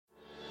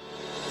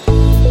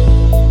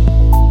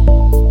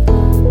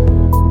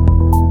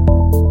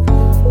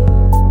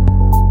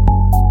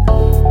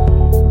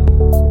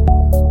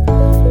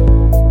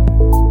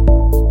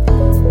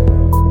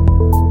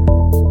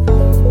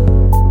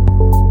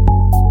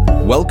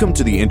Welcome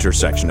to the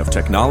intersection of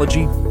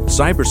technology,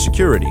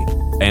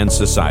 cybersecurity, and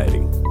society.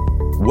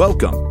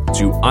 Welcome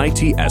to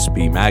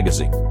ITSP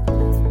Magazine.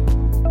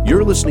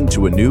 You're listening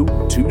to a new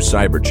Two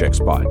Cyber Chicks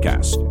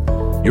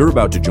podcast. You're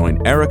about to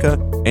join Erika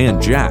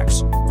and Jax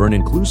for an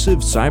inclusive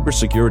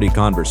cybersecurity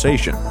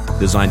conversation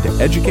designed to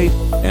educate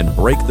and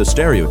break the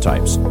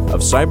stereotypes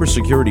of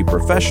cybersecurity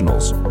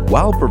professionals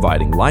while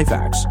providing life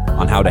hacks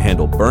on how to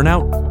handle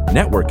burnout,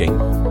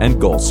 networking,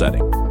 and goal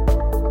setting.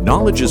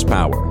 Knowledge is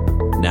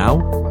power,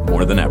 now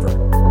more than ever.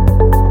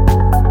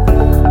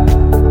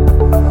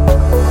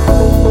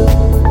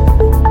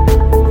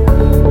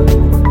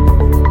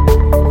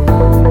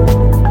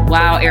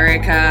 Wow,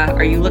 Erika,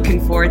 are you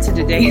looking forward to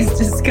today's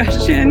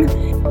discussion?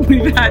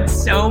 We've had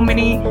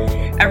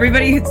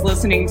everybody who's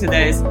listening to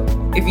this,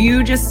 if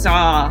you just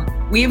saw,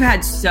 we've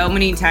had so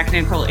many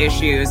technical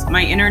issues.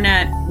 My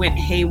internet went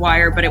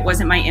haywire, but it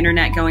wasn't my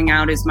internet going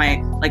out, it's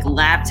my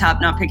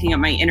laptop not picking up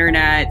my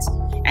internet.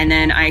 And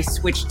then I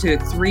switched to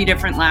 3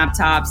 different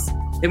laptops.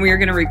 Then we were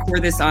going to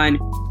record this on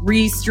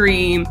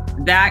Restream.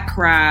 That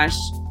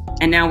crashed.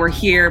 And now we're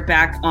here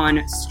back on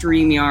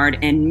StreamYard.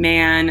 And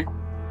man,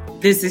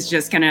 this is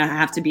just going to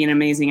have to be an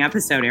amazing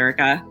episode,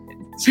 Erika.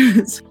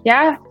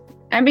 Yeah.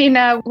 I mean,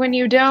 when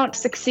you don't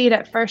succeed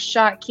at first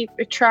shot, keep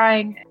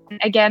trying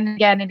again,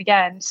 and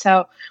again.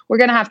 So we're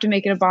going to have to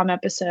make it a bomb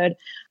episode.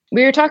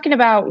 We were talking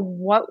about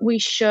what we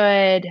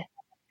should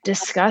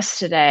discuss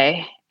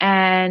today.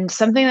 And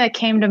something that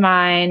came to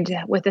mind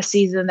with the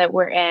season that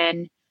we're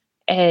in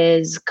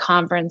is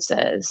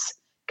conferences,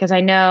 because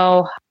I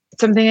know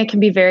it's something that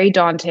can be very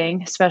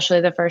daunting,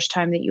 especially the first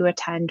time that you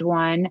attend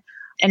one.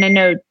 And I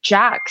know,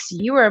 Jax,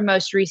 you were a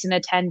most recent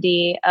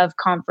attendee of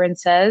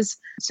conferences.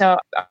 So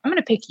I'm going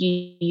to pick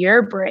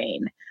your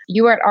brain.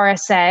 You were at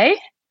RSA.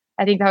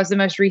 I think that was the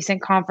most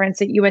recent conference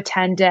that you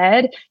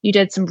attended. You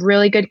did some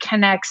really good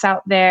connects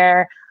out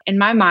there. In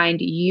my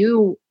mind,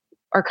 you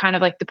are kind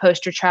of like the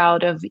poster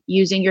child of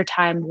using your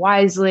time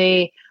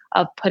wisely,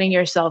 of putting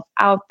yourself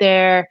out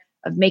there,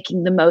 of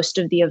making the most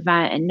of the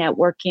event and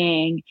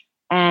networking,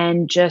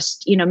 and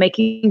just,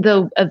 making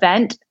the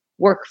event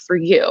work for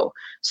you.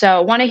 So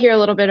I want to hear a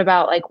little bit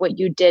about what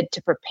you did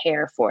to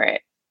prepare for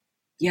it.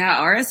 Yeah,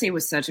 RSA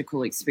was such a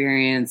cool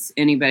experience.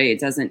 Anybody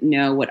that doesn't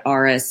know what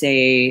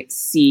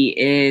RSAC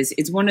is,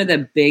 it's one of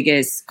the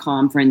biggest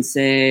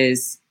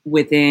conferences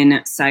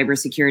within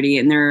cybersecurity,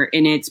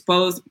 and it's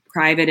both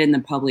private and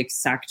the public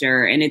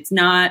sector. And it's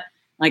not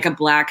like a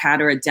Black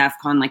Hat or a DEF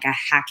CON, like a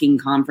hacking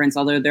conference,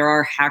 although there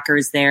are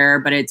hackers there,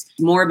 but it's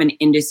more of an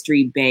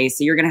industry base.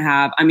 So you're going to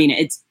have,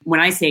 when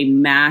I say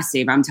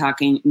massive, I'm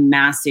talking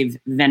massive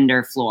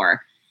vendor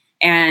floor.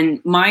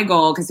 And my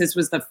goal, because this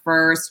was the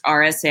first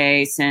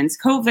RSA since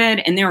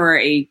COVID, and there were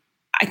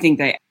I think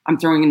that I'm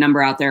throwing a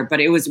number out there, but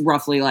it was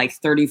roughly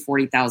 30,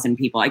 40,000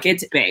 people.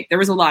 It's big. There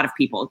was a lot of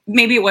people.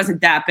 Maybe it wasn't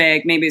that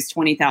big. Maybe it's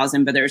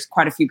 20,000, but there's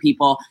quite a few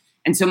people.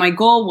 And so my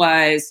goal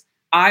was,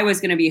 I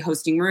was going to be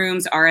hosting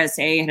rooms.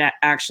 RSA had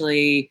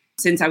actually,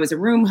 since I was a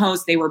room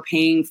host, they were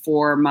paying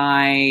for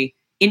my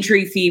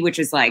entry fee, which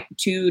is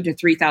 $2,000 to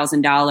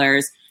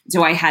 $3,000.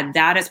 So I had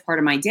that as part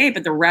of my day.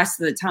 But the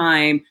rest of the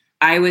time,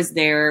 I was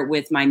there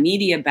with my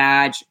media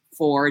badge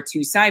for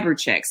Two Cyber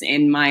Chicks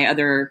in my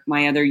other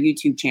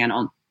YouTube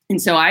channel. And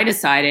so I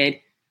decided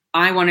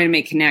I wanted to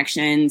make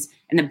connections.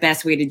 And the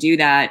best way to do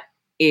that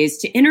is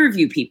to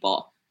interview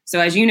people.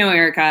 So as you know,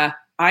 Erika,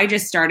 I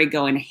just started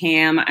going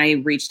ham.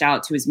 I reached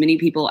out to as many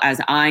people as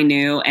I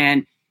knew,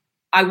 and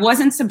I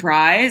wasn't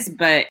surprised,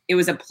 but it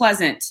was a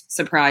pleasant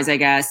surprise, I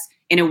guess,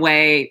 in a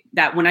way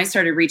that when I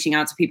started reaching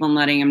out to people and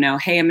letting them know,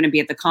 hey, I'm going to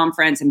be at the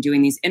conference, I'm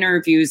doing these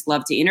interviews,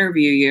 love to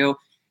interview you,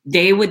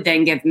 they would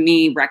then give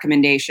me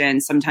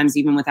recommendations, sometimes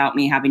even without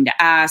me having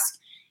to ask.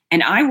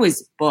 And I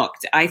was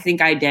booked. I think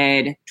I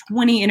did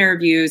 20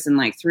 interviews in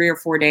 3 or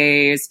 4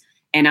 days,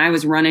 and I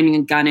was running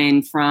and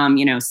gunning from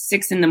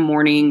 6 in the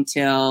morning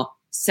till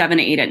 7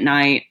 to 8 at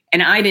night.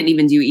 And I didn't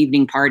even do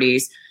evening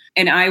parties.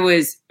 And I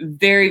was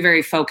very,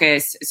 very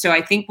focused. So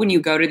I think when you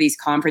go to these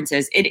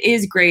conferences, it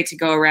is great to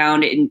go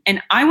around.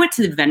 And I went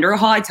to the vendor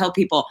hall. I tell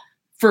people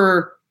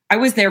I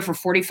was there for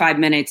 45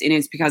 minutes, and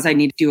it's because I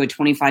need to do a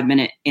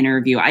 25-minute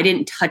interview. I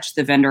didn't touch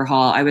the vendor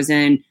hall. I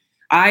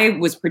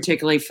was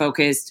particularly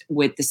focused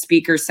with the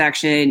speaker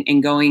section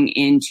and going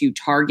into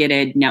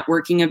targeted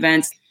networking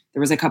events. There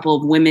was a couple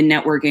of women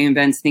networking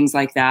events, things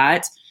like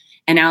that.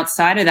 And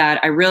outside of that,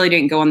 I really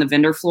didn't go on the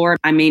vendor floor.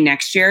 I may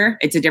next year.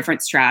 It's a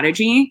different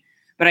strategy.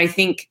 But I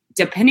think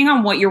depending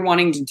on what you're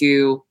wanting to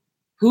do,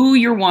 who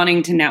you're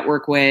wanting to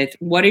network with,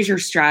 what is your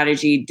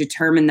strategy,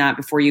 determine that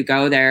before you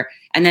go there.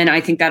 And then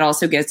I think that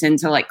also gets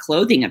into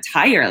clothing,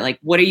 attire.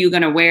 What are you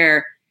going to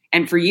wear?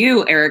 And for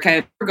you, Erika,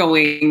 if you're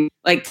going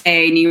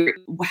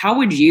how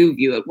would you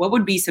view it? What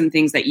would be some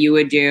things that you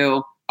would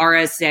do,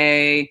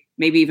 RSA,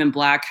 maybe even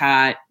Black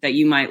Hat, that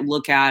you might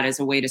look at as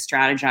a way to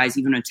strategize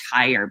even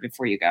attire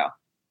before you go?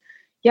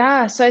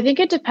 Yeah, so I think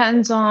it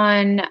depends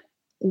on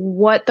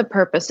what the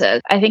purpose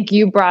is. I think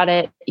you brought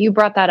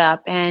that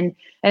up. And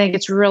I think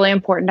it's really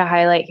important to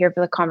highlight here for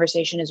the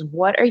conversation is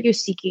what are you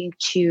seeking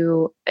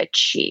to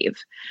achieve?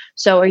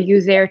 So are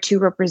you there to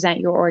represent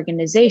your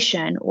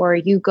organization, or are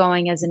you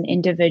going as an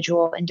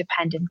individual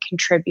independent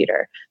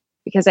contributor?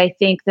 Because I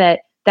think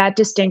that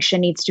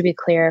distinction needs to be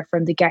clear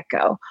from the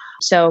get-go.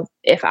 So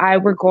if I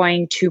were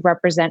going to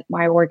represent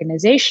my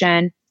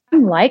organization,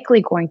 I'm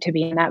likely going to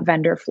be in that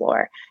vendor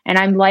floor, and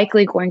I'm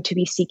likely going to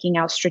be seeking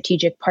out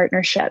strategic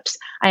partnerships.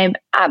 I am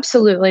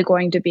absolutely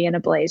going to be in a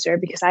blazer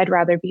because I'd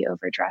rather be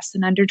overdressed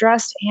than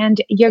underdressed, and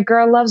your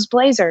girl loves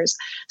blazers.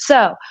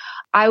 So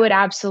I would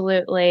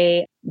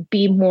absolutely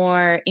be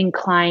more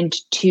inclined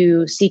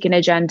to seek an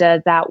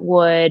agenda that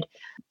would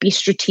be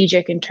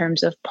strategic in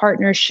terms of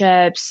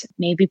partnerships,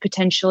 maybe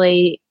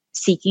potentially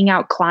seeking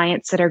out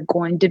clients that are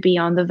going to be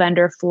on the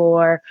vendor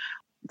floor,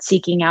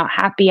 seeking out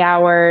happy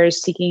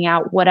hours, seeking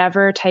out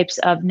whatever types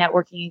of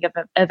networking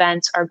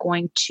events are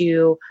going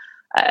to,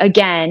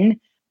 again,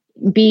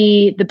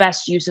 be the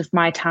best use of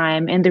my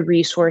time and the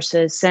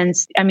resources.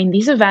 Since, I mean,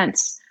 these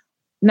events,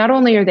 not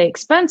only are they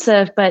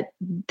expensive, but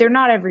they're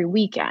not every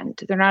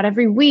weekend. They're not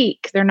every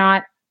week. They're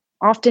not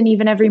often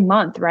even every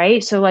month,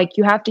 right? So like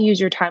you have to use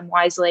your time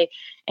wisely,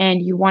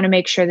 and you want to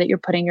make sure that you're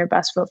putting your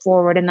best foot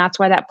forward. And that's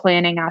why that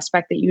planning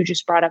aspect that you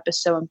just brought up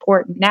is so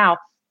important. Now,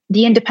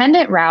 the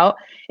independent route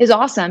is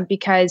awesome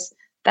because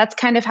that's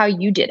kind of how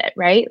you did it,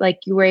 right? Like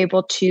you were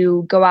able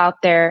to go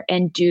out there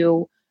and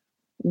do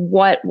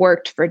what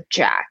worked for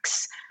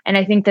Jax. And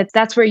I think that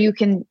that's where you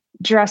can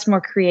dress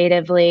more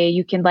creatively.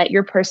 You can let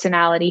your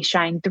personality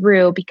shine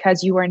through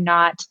because you're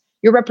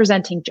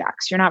representing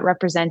Jax. You're not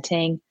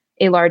representing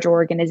a large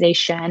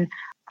organization,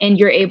 and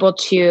you're able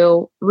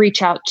to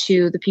reach out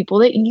to the people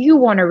that you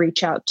want to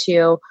reach out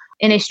to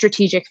in a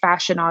strategic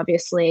fashion,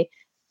 obviously,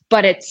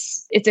 but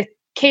it's a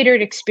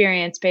catered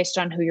experience based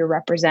on who you're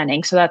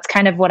representing. So that's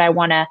kind of what I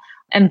want to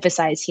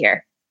emphasize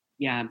here.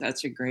 Yeah,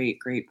 that's a great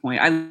point.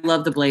 I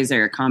love the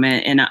blazer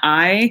comment. And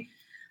I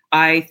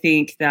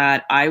think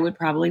that I would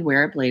probably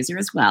wear a blazer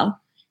as well,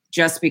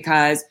 just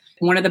because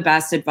one of the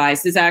best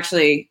advice is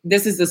actually,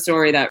 this is the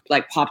story that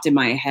like popped in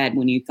my head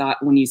when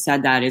you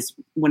said that, is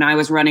when I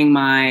was running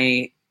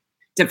my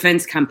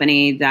defense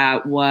company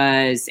that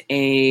was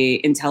a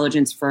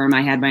intelligence firm.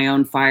 I had my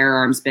own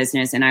firearms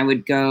business, and I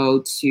would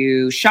go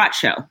to SHOT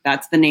Show.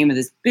 That's the name of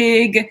this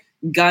big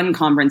gun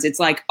conference. It's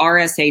like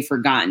RSA for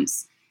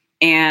guns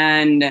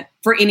and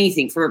for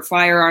anything, for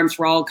firearms,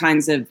 for all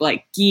kinds of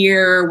like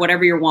gear,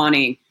 whatever you're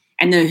wanting.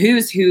 And the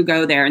who's who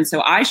go there. And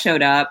so I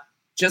showed up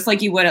just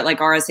like you would at like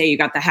RSA. You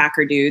got the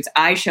hacker dudes.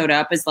 I showed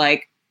up as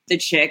like the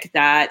chick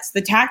that's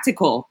the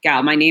tactical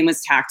gal. My name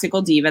was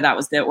Tactical Diva. That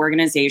was the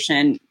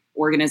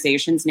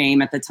organization's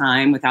name at the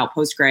time with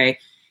Outpost Gray.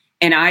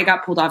 And I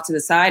got pulled off to the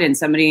side, and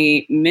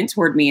somebody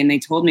mentored me, and they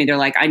told me, they're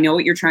like, I know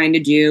what you're trying to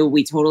do.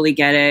 We totally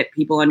get it.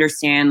 People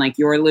understand, like,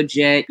 you're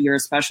legit. You're a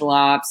special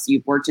ops.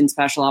 You've worked in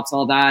special ops,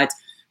 all that.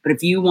 But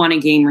if you want to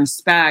gain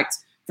respect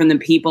from the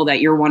people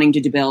that you're wanting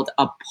to build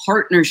a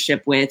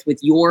partnership with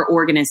your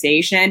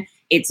organization,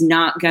 it's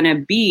not going to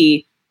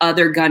be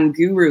other gun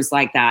gurus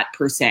like that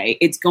per se.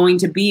 It's going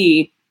to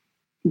be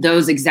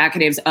those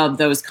executives of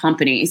those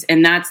companies.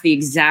 And that's the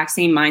exact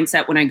same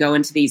mindset when I go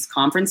into these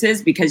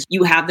conferences, because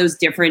you have those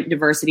different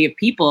diversity of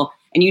people,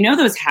 and you know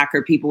those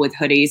hacker people with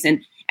hoodies,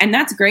 and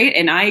that's great.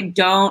 And I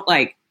don't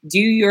like,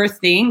 do your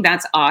thing.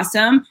 That's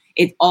awesome.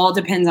 It all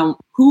depends on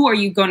who are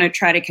you going to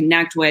try to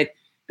connect with,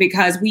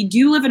 because we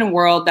do live in a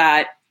world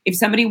that if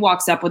somebody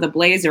walks up with a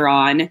blazer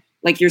on,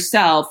 like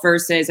yourself,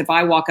 versus if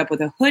I walk up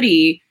with a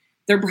hoodie,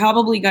 they're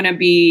probably going to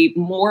be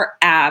more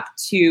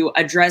apt to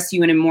address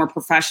you in a more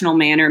professional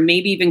manner,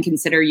 maybe even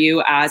consider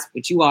you as,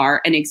 which you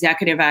are, an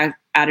executive at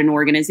an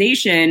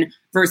organization,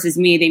 versus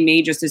me. They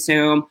may just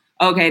assume,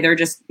 okay,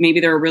 maybe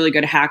they're a really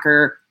good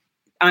hacker.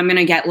 I'm going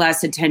to get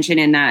less attention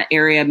in that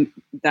area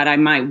that I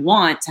might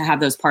want to have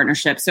those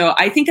partnerships. So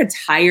I think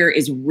attire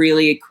is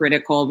really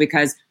critical,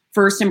 because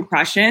first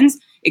impressions,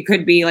 it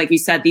could be, like you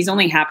said, these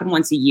only happen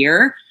once a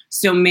year.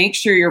 So make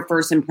sure your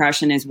first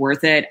impression is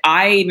worth it.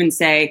 I even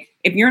say,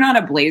 if you're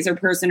not a blazer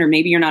person, or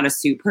maybe you're not a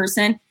suit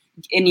person,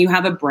 and you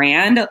have a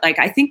brand, like,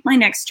 I think my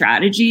next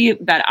strategy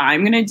that I'm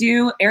going to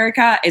do,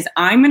 Erika, is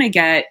I'm going to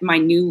get my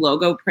new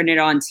logo printed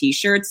on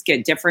t-shirts,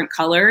 get different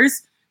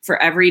colors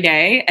for every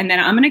day. And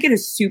then I'm going to get a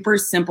super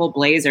simple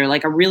blazer,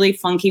 like a really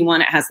funky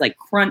one. It has like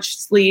crunch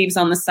sleeves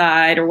on the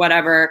side or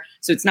whatever.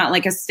 So it's not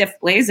like a stiff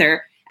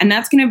blazer. And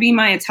that's going to be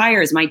my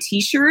attire, is my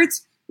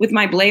t-shirts with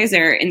my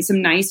blazer and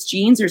some nice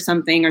jeans or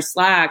something, or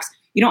slacks.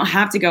 You don't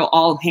have to go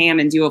all ham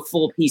and do a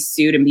full piece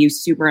suit and be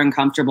super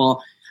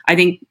uncomfortable. I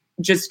think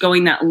just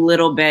going that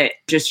little bit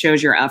just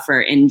shows your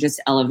effort and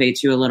just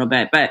elevates you a little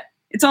bit. But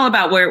it's all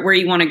about where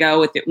you want to go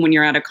with it when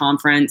you're at a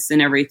conference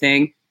and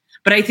everything.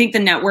 But I think the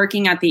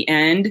networking at the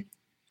end,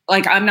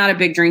 like, I'm not a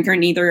big drinker,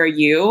 neither are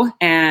you,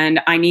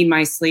 and I need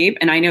my sleep.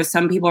 And I know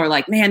some people are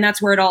like, man,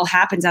 that's where it all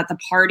happens, at the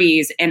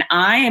parties. And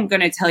I am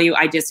going to tell you,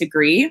 I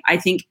disagree. I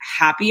think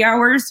happy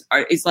hours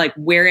is like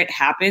where it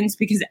happens,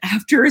 because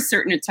after a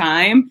certain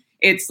time,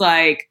 it's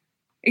like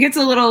it gets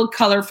a little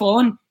colorful.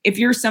 And if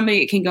you're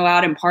somebody that can go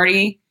out and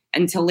party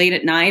until late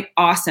at night,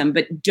 awesome.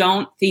 But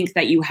don't think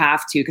that you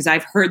have to, because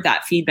I've heard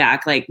that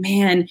feedback. Like,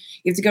 man,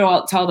 you have to go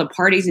out to all the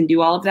parties and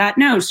do all of that.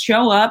 No,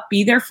 show up,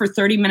 be there for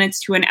 30 minutes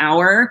to an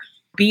hour,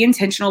 be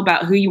intentional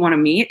about who you want to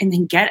meet, and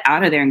then get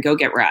out of there and go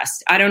get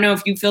rest. I don't know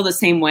if you feel the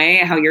same way,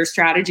 how your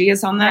strategy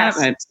is on that. Yes.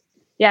 But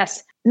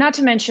Yes. Not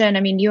to mention, I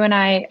mean, you and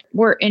I,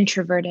 we're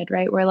introverted,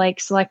 right? We're like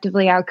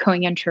selectively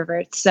outgoing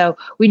introverts. So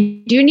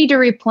we do need to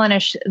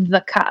replenish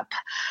the cup.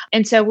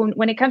 And so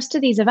when it comes to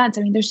these events,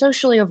 I mean, they're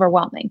socially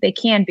overwhelming. They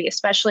can be,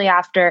 especially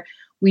after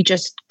we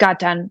just got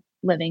done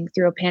living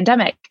through a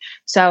pandemic.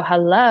 So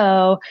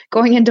hello,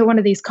 going into one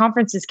of these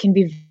conferences can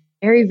be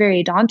very,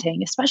 very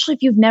daunting, especially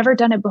if you've never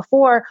done it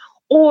before,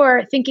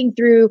 or thinking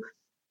through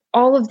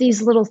all of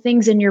these little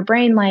things in your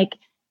brain, like,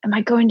 am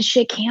I going to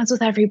shake hands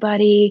with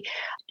everybody?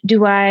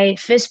 Do I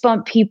fist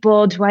bump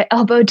people? Do I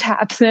elbow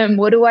tap them?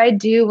 What do I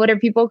do? What are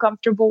people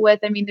comfortable with?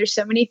 I mean, there's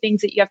so many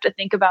things that you have to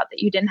think about that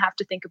you didn't have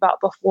to think about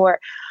before.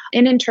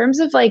 And in terms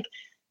of like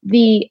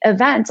the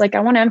events, like I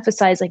want to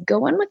emphasize, like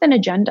go in with an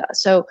agenda.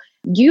 So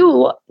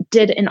you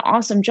did an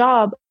awesome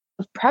job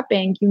of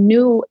prepping. You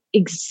knew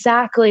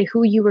exactly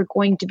who you were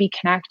going to be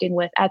connecting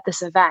with at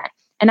this event.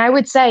 And I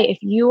would say if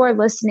you are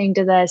listening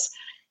to this,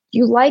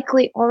 you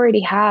likely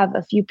already have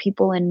a few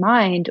people in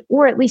mind,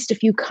 or at least a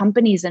few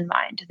companies in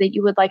mind that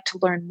you would like to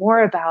learn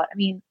more about. I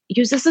mean,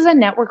 use this as a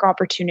network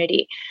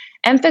opportunity.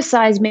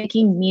 Emphasize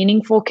making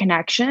meaningful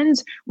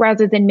connections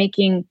rather than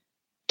making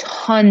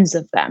tons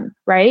of them,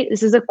 right?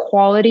 This is a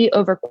quality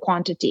over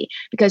quantity,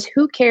 because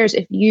who cares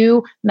if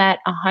you met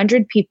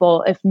 100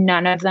 people if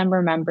none of them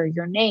remember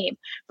your name,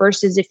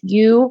 versus if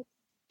you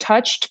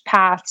touched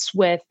paths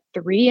with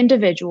 3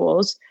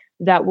 individuals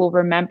that will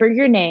remember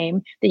your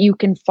name, that you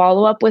can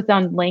follow up with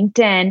on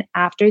LinkedIn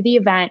after the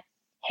event.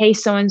 Hey,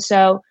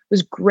 so-and-so, it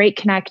was great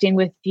connecting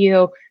with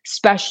you,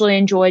 especially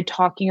enjoyed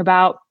talking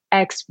about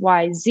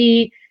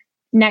XYZ.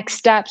 Next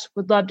steps,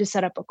 would love to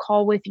set up a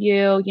call with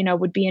you,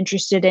 would be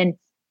interested in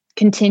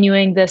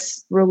continuing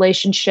this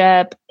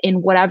relationship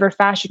in whatever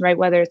fashion, right?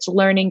 Whether it's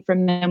learning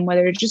from them,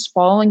 whether it's just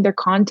following their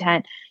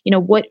content,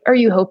 what are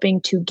you hoping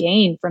to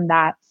gain from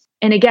that?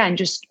 And again,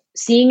 just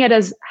seeing it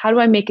as, how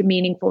do I make a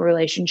meaningful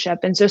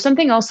relationship? And so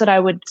something else that I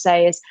would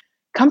say is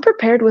come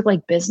prepared with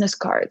like business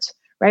cards,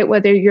 right?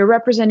 Whether you're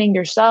representing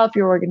yourself,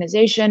 your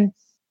organization,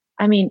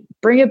 I mean,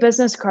 bring a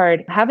business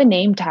card, have a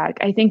name tag.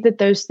 I think that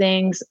those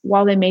things,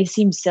 while they may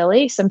seem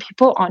silly, some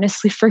people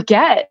honestly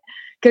forget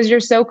because you're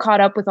so caught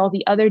up with all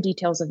the other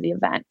details of the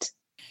event.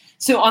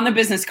 So on the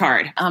business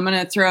card, I'm going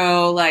to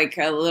throw like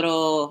a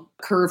little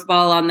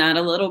curveball on that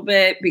a little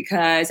bit,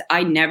 because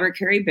I never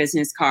carry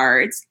business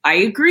cards. I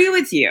agree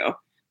with you.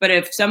 But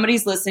if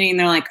somebody's listening,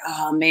 they're like,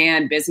 oh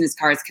man, business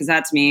cards, because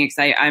that's me.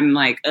 Because I'm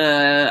like,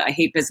 I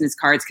hate business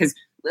cards. Because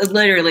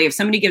literally, if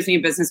somebody gives me a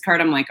business card,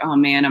 I'm like, oh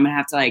man, I'm going to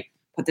have to like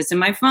put this in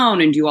my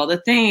phone and do all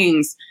the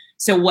things.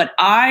 So what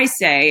I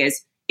say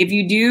is, if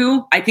you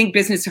do, I think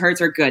business cards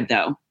are good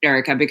though,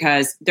 Erika,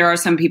 because there are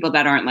some people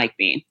that aren't like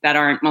me, that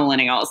aren't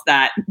millennials,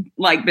 that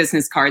like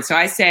business cards. So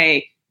I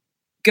say,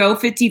 go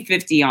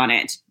 50-50 on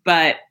it.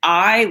 But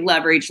I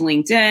leverage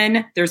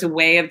LinkedIn. There's a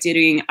way of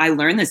doing, I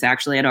learned this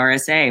actually at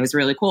RSA. It was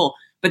really cool.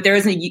 But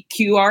there's a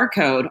QR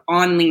code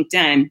on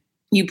LinkedIn.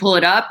 You pull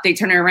it up, they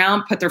turn it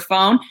around, put their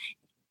phone.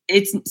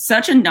 It's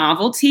such a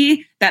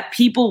novelty that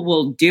people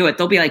will do it.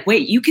 They'll be like,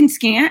 wait, you can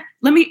scan?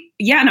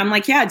 And I'm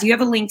like, yeah, do you have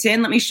a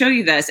LinkedIn? Let me show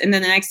you this. And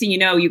then the next thing you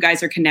know, you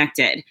guys are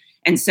connected.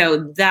 And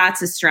so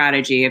that's a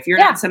strategy. If you're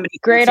not somebody.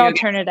 Great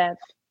alternative.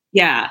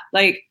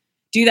 Like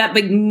do that,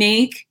 but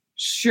make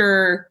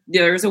sure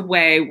there's a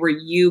way where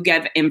you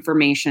give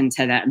information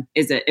to them.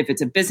 If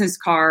it's a business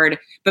card,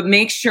 but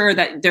make sure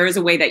that there is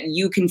a way that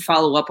you can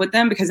follow up with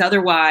them, because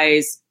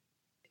otherwise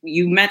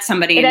you met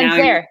somebody and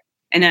now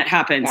and that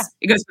happens. Yeah.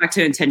 It goes back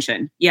to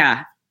intention.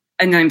 Yeah.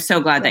 And I'm so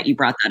glad that you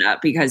brought that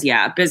up, because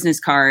business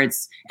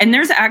cards. And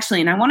there's actually,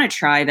 and I want to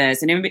try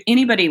this, and if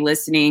anybody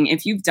listening,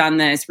 if you've done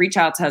this, reach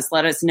out to us,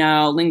 let us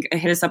know,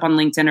 hit us up on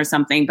LinkedIn or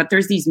something. But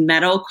there's these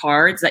metal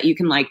cards that you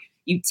can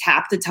you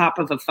tap the top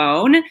of a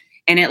phone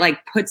and it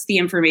puts the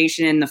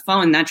information in the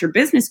phone. That's your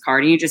business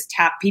card. And you just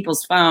tap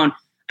people's phone.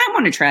 I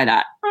want to try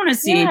that. I want to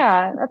see.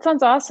 Yeah, that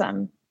sounds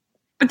awesome.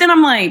 But then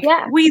I'm like,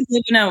 we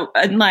live in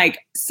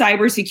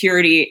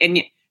cybersecurity,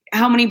 and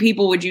how many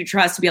people would you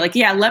trust to be like,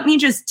 yeah, let me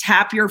just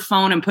tap your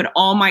phone and put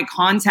all my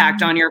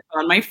contact on your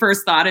phone? My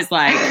first thought is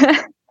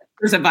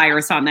there's a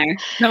virus on there.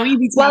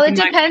 Well, it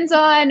depends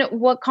on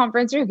what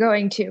conference you're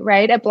going to,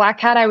 right? At Black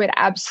Hat, I would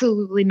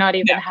absolutely not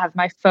even have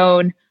my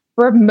phone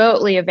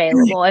remotely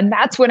available. And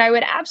that's when I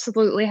would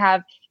absolutely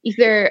have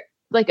either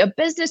a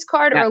business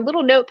card or a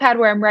little notepad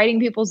where I'm writing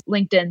people's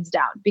LinkedIns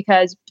down,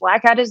 because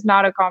Black Hat is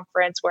not a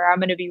conference where I'm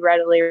going to be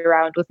readily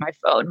around with my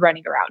phone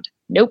running around.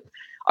 Nope.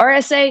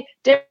 RSA,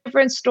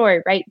 different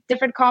story, right?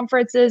 Different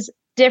conferences,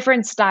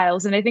 different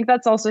styles. And I think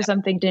that's also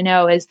something to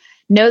know is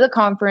know the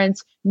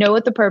conference, know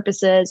what the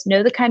purpose is,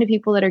 know the kind of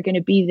people that are going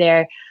to be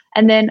there.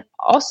 And then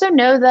also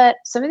know that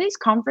some of these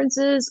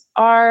conferences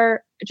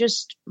are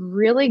just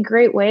really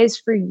great ways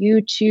for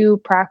you to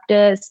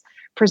practice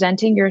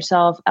presenting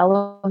yourself,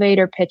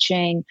 elevator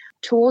pitching,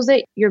 tools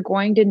that you're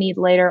going to need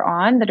later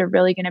on that are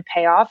really going to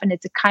pay off. And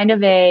it's a kind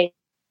of a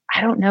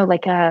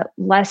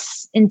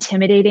less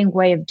intimidating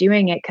way of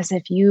doing it. Because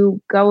if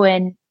you go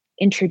and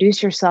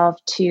introduce yourself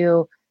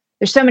to,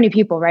 there's so many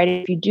people, right?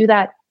 If you do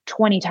that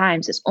 20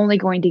 times, it's only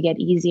going to get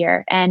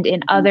easier. And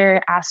in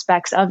other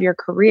aspects of your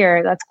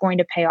career, that's going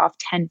to pay off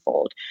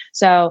tenfold.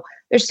 So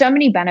there's so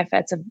many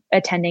benefits of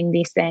attending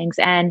these things.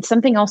 And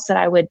something else that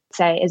I would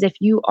say is if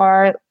you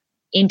are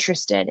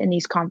interested in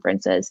these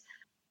conferences,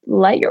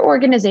 let your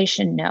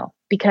organization know,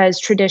 because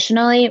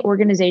traditionally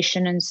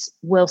organizations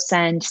will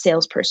send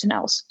sales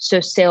personnel, so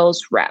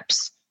sales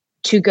reps,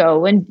 to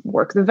go and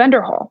work the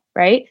vendor hall,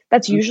 right?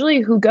 That's usually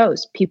who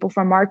goes, people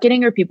from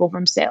marketing or people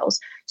from sales.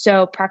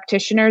 So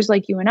practitioners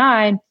like you and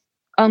I,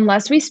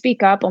 unless we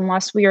speak up,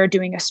 unless we are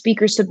doing a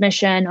speaker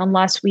submission,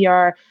 unless we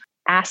are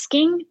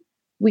asking,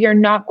 we are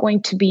not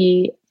going to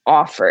be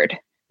offered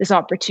this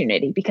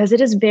opportunity, because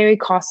it is very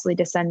costly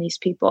to send these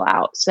people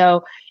out.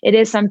 So it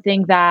is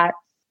something that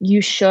you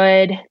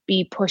should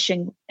be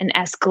pushing and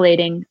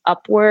escalating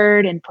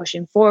upward and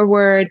pushing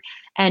forward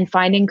and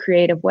finding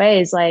creative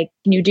ways. Like,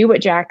 can you do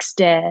what Jax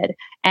did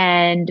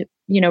and,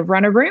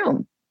 run a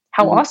room?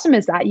 How awesome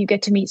is that? You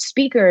get to meet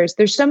speakers.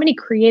 There's so many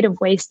creative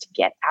ways to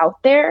get out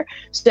there.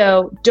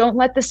 So don't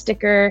let the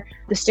sticker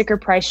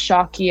price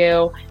shock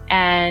you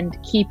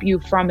and keep you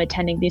from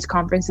attending these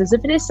conferences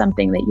if it is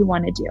something that you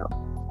want to do.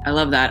 I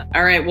love that.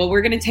 All right. Well,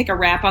 we're going to take a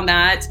wrap on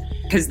that,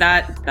 because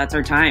that's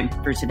our time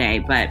for today.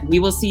 But we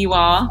will see you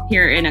all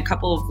here in a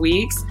couple of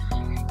weeks.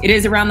 It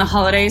is around the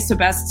holidays, so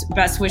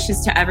best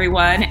wishes to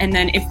everyone. And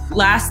then if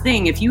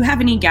you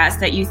have any guests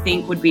that you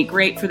think would be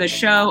great for the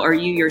show, or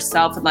you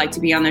yourself would like to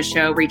be on the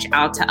show, reach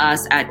out to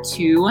us at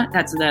 2,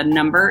 that's the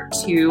number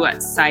 2,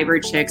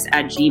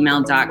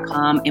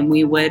 cyberchicks@gmail.com. And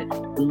we would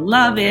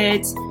love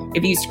it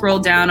if you scroll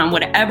down on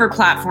whatever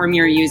platform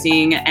you're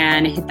using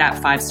and hit that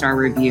 5-star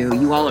review.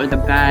 You all are the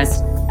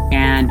best,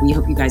 and we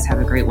hope you guys have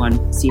a great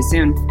one. See you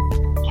soon.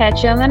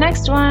 Catch you on the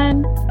next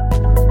one.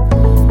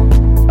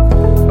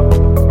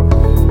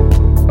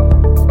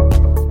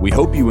 We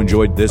hope you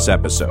enjoyed this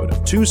episode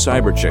of 2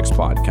 Cyber Chicks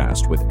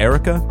podcast with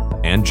Erika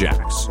and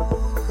Jax.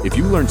 If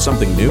you learned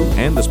something new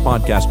and this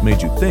podcast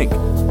made you think,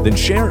 then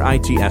share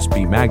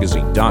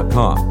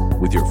itspmagazine.com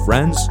with your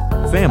friends,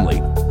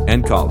 family,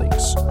 and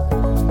colleagues.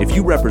 If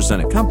you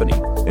represent a company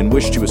and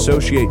wish to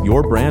associate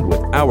your brand with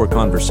our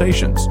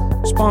conversations,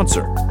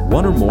 sponsor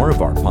one or more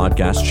of our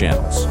podcast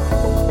channels.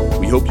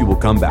 We hope you will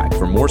come back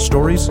for more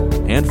stories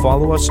and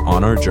follow us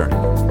on our journey.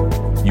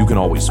 You can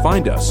always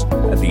find us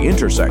at the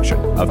intersection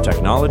of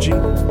technology,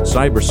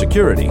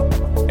 cybersecurity,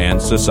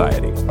 and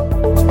society.